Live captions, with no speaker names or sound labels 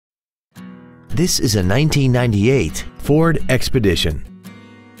This is a 1998 Ford Expedition.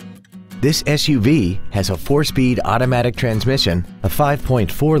 This SUV has a 4-speed automatic transmission, a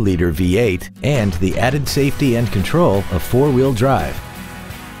 5.4-liter V8, and the added safety and control of 4-wheel drive.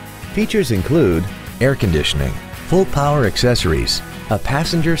 Features include air conditioning, full power accessories, a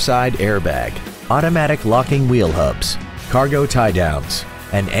passenger side airbag, automatic locking wheel hubs, cargo tie-downs,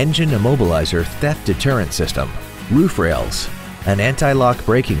 an engine immobilizer theft deterrent system, roof rails, an anti-lock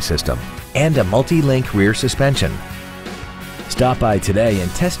braking system, and a multi-link rear suspension. Stop by today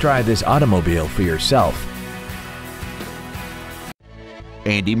and test drive this automobile for yourself.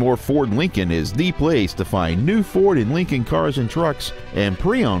 Andy Moore Ford Lincoln is the place to find new Ford and Lincoln cars and trucks and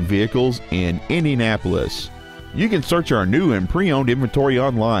pre-owned vehicles in Indianapolis. You can search our new and pre-owned inventory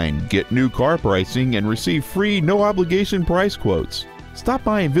online, get new car pricing, and receive free no-obligation price quotes. Stop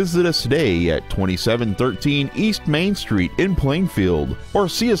by and visit us today at 2713 East Main Street in Plainfield, or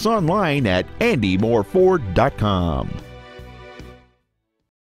see us online at andymoreford.com.